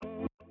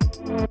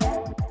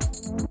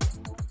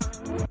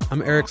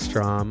I'm Eric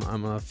Strom.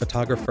 I'm a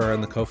photographer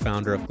and the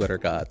co-founder of Glitter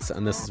Guts,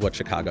 and this is what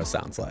Chicago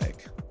sounds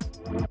like.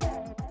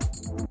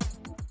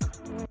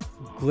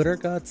 Glitter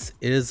Guts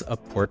is a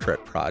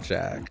portrait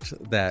project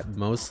that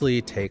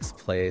mostly takes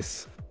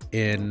place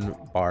in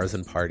bars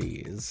and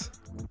parties.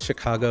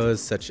 Chicago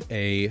is such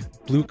a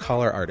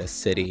blue-collar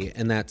artist city,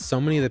 and that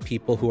so many of the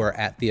people who are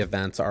at the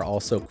events are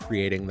also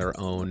creating their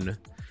own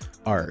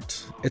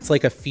art. It's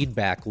like a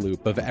feedback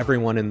loop of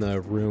everyone in the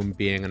room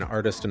being an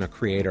artist and a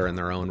creator in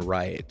their own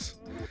right.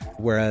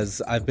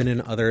 Whereas I've been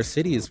in other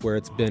cities where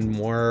it's been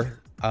more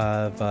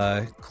of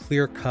a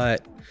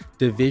clear-cut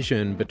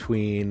division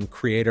between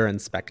creator and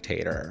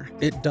spectator.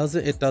 It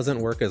doesn't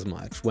work as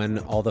much when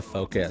all the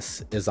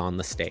focus is on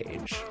the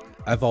stage.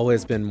 I've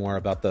always been more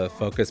about the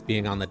focus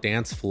being on the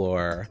dance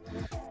floor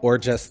or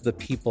just the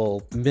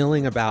people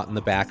milling about in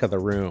the back of the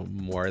room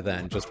more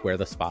than just where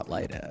the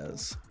spotlight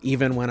is.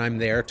 Even when I'm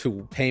there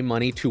to pay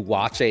money to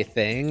watch a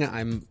thing,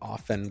 I'm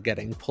often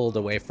getting pulled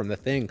away from the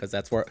thing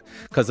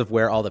because of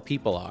where all the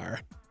people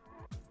are.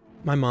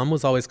 My mom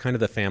was always kind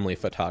of the family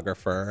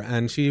photographer,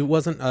 and she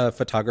wasn't a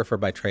photographer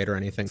by trade or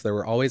anything. So there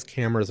were always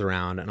cameras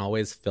around and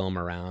always film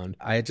around.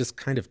 I had just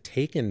kind of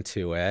taken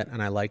to it,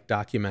 and I liked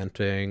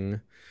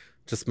documenting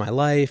just my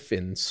life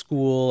in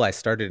school. I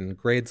started in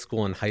grade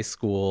school and high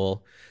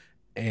school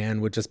and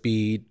would just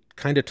be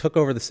kind of took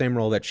over the same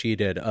role that she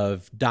did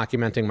of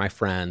documenting my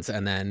friends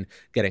and then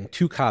getting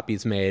 2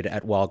 copies made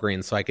at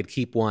Walgreens so I could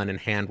keep one and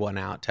hand one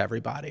out to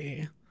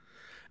everybody.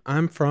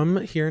 I'm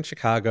from here in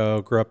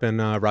Chicago, grew up in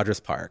Rogers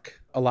Park.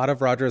 A lot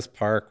of Rogers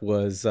Park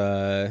was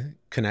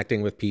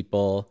connecting with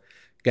people,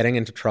 getting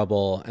into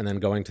trouble, and then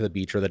going to the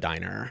beach or the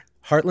diner.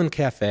 Heartland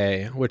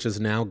Cafe, which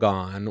is now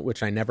gone,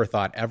 which I never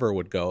thought ever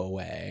would go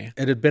away.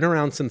 It had been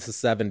around since the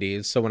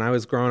 70s, so when I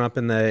was growing up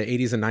in the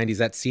 80s and 90s,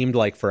 that seemed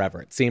like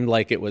forever. It seemed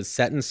like it was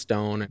set in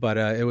stone, but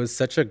it was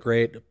such a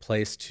great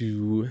place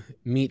to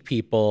meet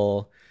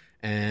people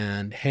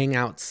and hang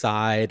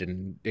outside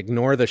and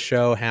ignore the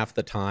show half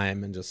the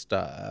time and just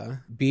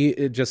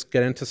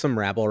get into some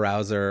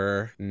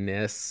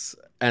rabble-rouser-ness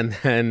and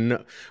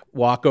then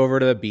walk over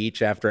to the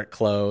beach after it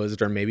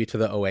closed, or maybe to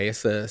the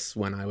Oasis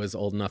when I was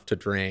old enough to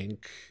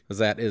drink. Because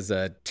that is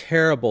a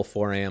terrible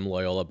 4 a.m.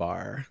 Loyola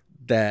bar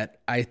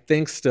that I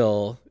think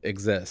still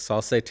exists.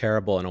 I'll say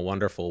terrible in a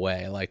wonderful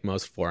way, like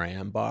most 4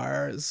 a.m.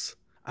 bars.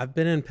 I've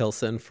been in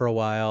Pilsen for a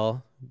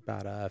while,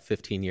 about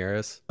 15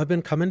 years. I've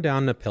been coming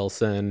down to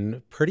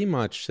Pilsen pretty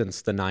much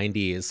since the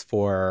 90s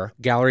for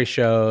gallery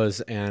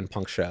shows and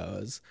punk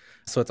shows.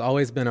 So it's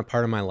always been a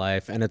part of my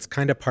life, and it's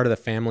kind of part of the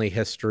family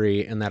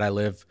history in that I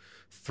live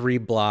 3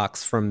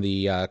 blocks from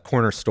the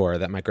corner store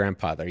that my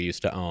grandfather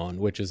used to own,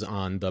 which is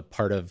on the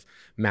part of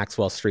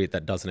Maxwell Street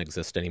that doesn't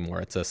exist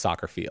anymore. It's a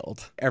soccer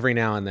field. Every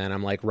now and then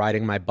I'm like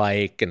riding my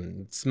bike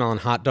and smelling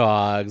hot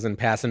dogs and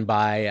passing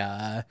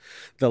by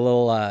the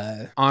little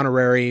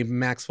honorary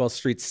Maxwell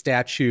Street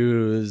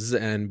statues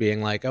and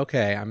being like,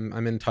 okay,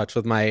 I'm in touch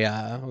with my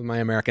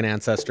American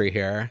ancestry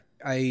here.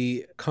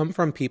 I come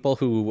from people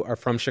who are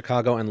from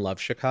Chicago and love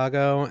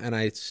Chicago, and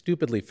I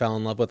stupidly fell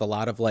in love with a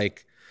lot of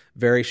like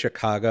very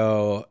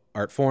Chicago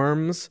art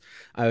forms.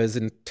 I was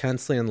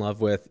intensely in love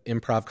with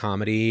improv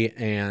comedy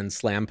and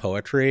slam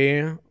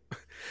poetry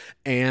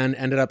and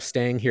ended up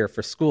staying here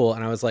for school.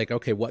 And I was like,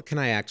 okay, what can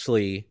I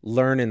actually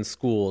learn in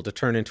school to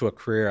turn into a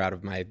career out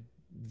of my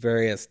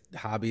various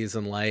hobbies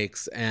and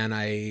likes? And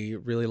I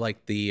really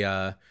liked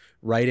the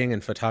writing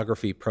and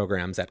photography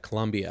programs at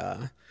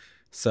Columbia.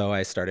 So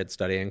I started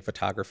studying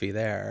photography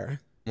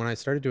there. When I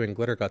started doing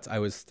Glitter Guts, I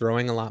was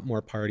throwing a lot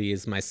more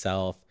parties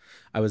myself.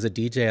 I was a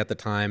DJ at the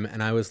time,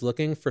 and I was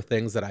looking for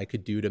things that I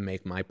could do to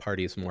make my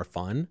parties more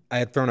fun. I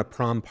had thrown a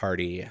prom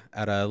party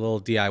at a little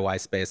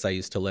DIY space I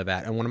used to live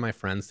at, and one of my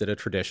friends did a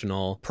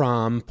traditional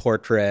prom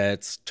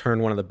portraits,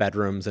 turned one of the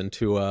bedrooms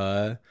into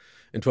a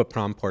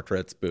prom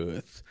portraits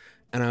booth.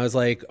 And I was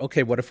like,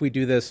 okay, what if we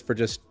do this for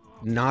just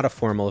not a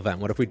formal event?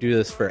 What if we do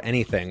this for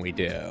anything we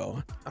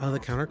do?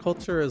 The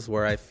counterculture is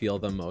where I feel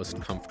the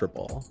most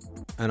comfortable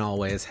and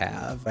always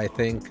have. I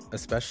think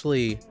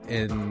especially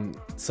in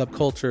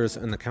subcultures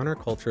and the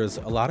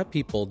countercultures, a lot of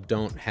people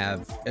don't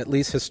have, at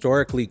least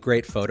historically,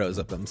 great photos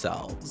of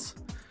themselves.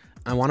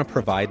 I want to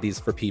provide these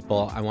for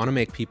people. I want to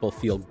make people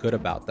feel good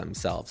about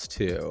themselves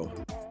too.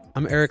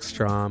 I'm Eric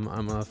Strom.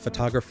 I'm a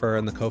photographer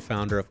and the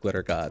co-founder of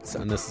Glitter Guts,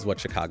 and this is what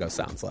Chicago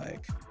sounds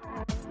like.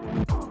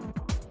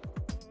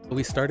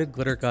 We started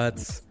Glitter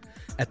Guts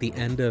at the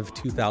end of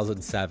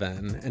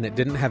 2007, and it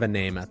didn't have a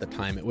name at the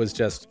time. It was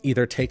just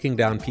either taking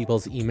down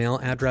people's email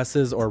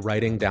addresses or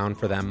writing down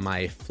for them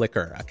my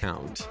Flickr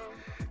account.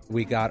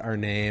 We got our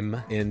name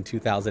in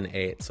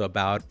 2008, so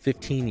about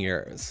 15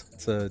 years.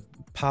 It's a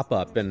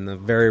pop-up in the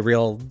very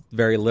real,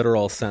 very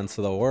literal sense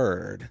of the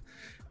word.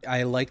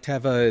 I like to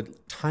have a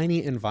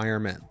tiny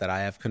environment that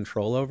I have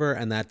control over,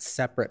 and that's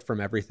separate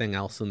from everything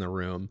else in the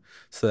room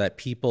so that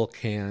people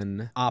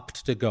can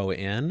opt to go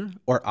in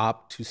or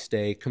opt to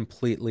stay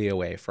completely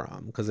away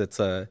from, because it's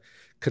a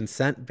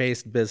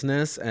consent-based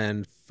business,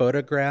 and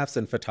photographs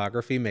and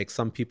photography make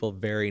some people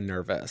very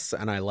nervous.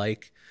 And I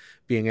like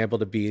being able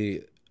to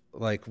be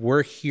Like,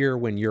 we're here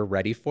when you're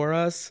ready for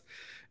us.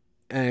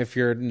 And if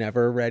you're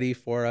never ready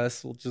for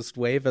us, we'll just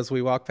wave as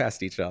we walk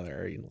past each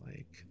other.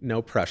 Like,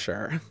 no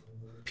pressure.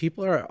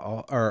 People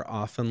are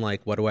often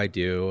like, what do I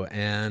do?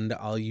 And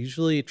I'll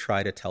usually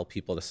try to tell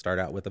people to start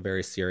out with a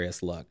very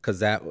serious look, because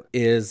that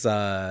is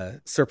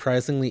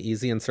surprisingly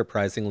easy and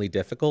surprisingly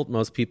difficult.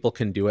 Most people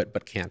can do it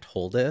but can't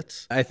hold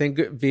it. I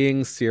think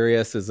being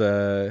serious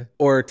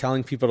or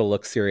telling people to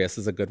look serious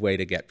is a good way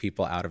to get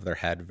people out of their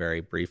head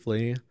very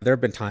briefly. There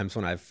have been times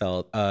when I've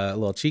felt a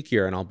little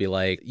cheekier, and I'll be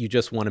like, you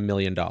just won $1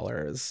 million.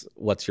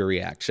 What's your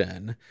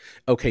reaction?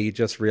 Okay, you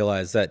just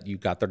realized that you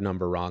got the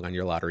number wrong on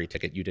your lottery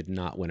ticket. You did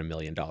not win $1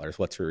 million.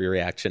 What's your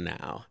reaction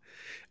now?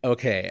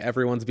 Okay,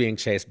 everyone's being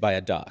chased by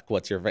a duck.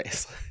 What's your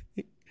face?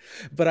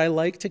 But I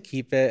like to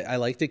keep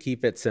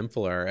it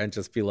simpler and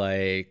just be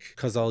like,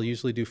 because I'll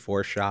usually do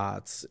 4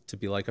 shots to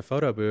be like a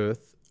photo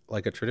booth,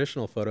 like a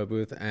traditional photo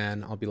booth,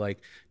 and I'll be like,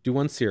 do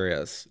one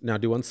serious, now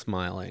do one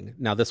smiling,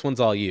 now this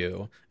one's all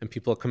you, and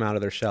people come out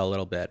of their shell a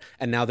little bit,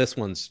 and now this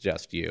one's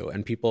just you,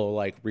 and people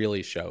like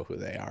really show who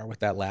they are with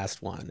that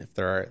last one if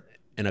they're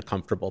in a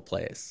comfortable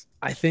place.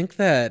 I think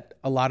that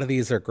a lot of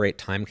these are great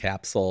time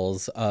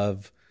capsules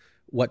of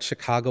what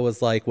Chicago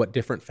was like, what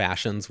different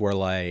fashions were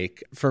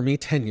like. For me,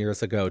 10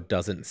 years ago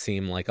doesn't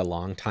seem like a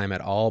long time at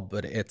all,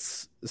 but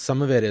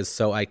some of it is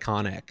so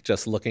iconic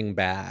just looking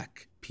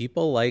back.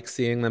 People like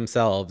seeing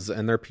themselves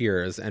and their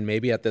peers, and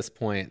maybe at this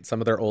point, some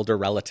of their older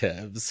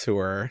relatives who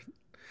are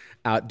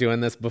out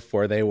doing this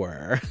before they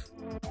were.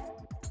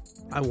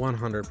 I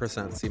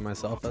 100% see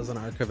myself as an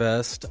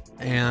archivist,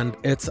 and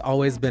it's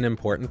always been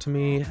important to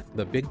me.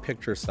 The big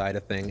picture side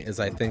of thing is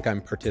I think I'm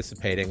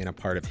participating in a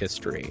part of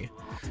history.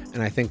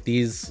 And I think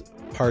these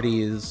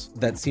parties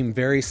that seem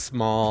very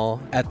small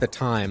at the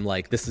time,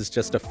 like this is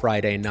just a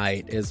Friday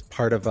night, is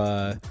part of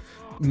a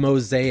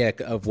mosaic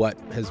of what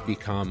has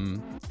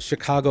become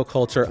Chicago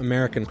culture,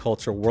 American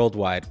culture,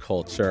 worldwide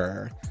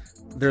culture.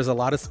 There's a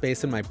lot of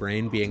space in my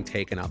brain being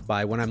taken up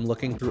by when I'm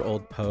looking through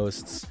old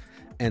posts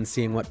and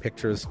seeing what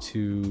pictures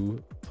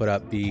to put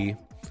up be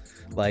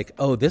like,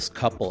 oh, this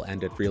couple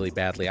ended really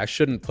badly. I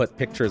shouldn't put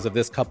pictures of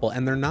this couple.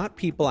 And they're not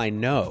people I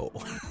know.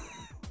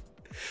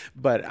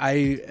 But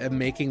I am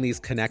making these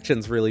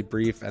connections really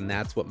brief, and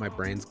that's what my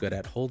brain's good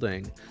at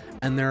holding.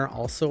 And there are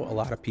also a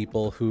lot of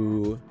people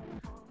who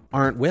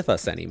aren't with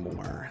us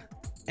anymore.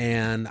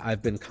 And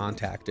I've been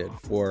contacted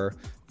for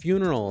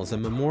funerals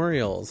and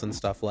memorials and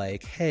stuff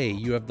like, hey,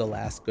 you have the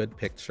last good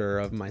picture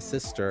of my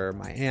sister,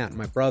 my aunt,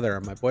 my brother,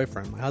 my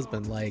boyfriend, my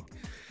husband. Like,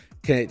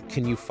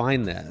 can you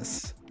find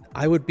this?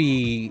 I would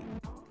be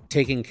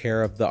taking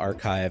care of the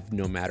archive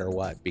no matter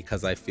what,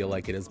 because I feel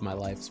like it is my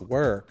life's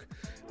work.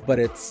 But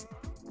it's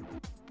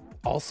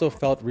also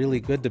felt really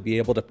good to be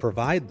able to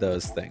provide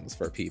those things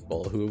for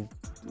people who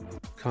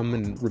come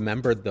and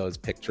remembered those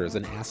pictures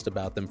and asked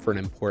about them for an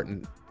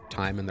important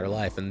time in their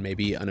life, and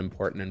maybe an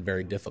important and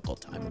very difficult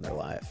time in their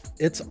life.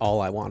 It's all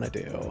I want to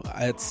do.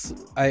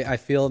 I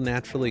feel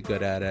naturally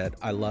good at it.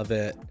 I love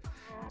it.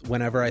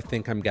 Whenever I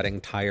think I'm getting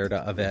tired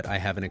of it, I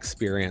have an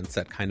experience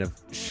that kind of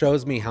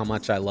shows me how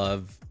much I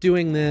love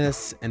doing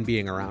this and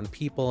being around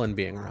people and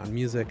being around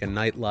music and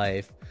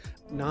nightlife.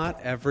 Not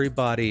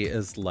everybody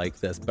is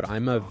like this, but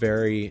I'm a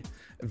very,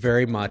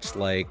 very much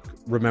like,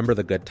 remember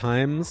the good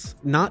times,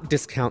 not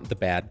discount the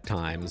bad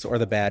times or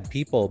the bad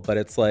people, but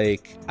it's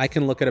like, I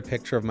can look at a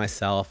picture of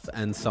myself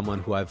and someone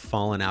who I've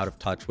fallen out of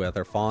touch with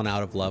or fallen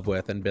out of love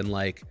with and been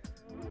like,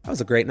 that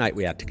was a great night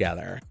we had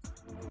together.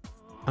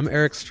 I'm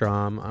Eric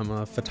Strom. I'm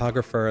a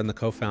photographer and the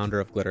co-founder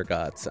of Glitter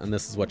Guts, and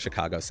this is what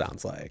Chicago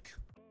sounds like.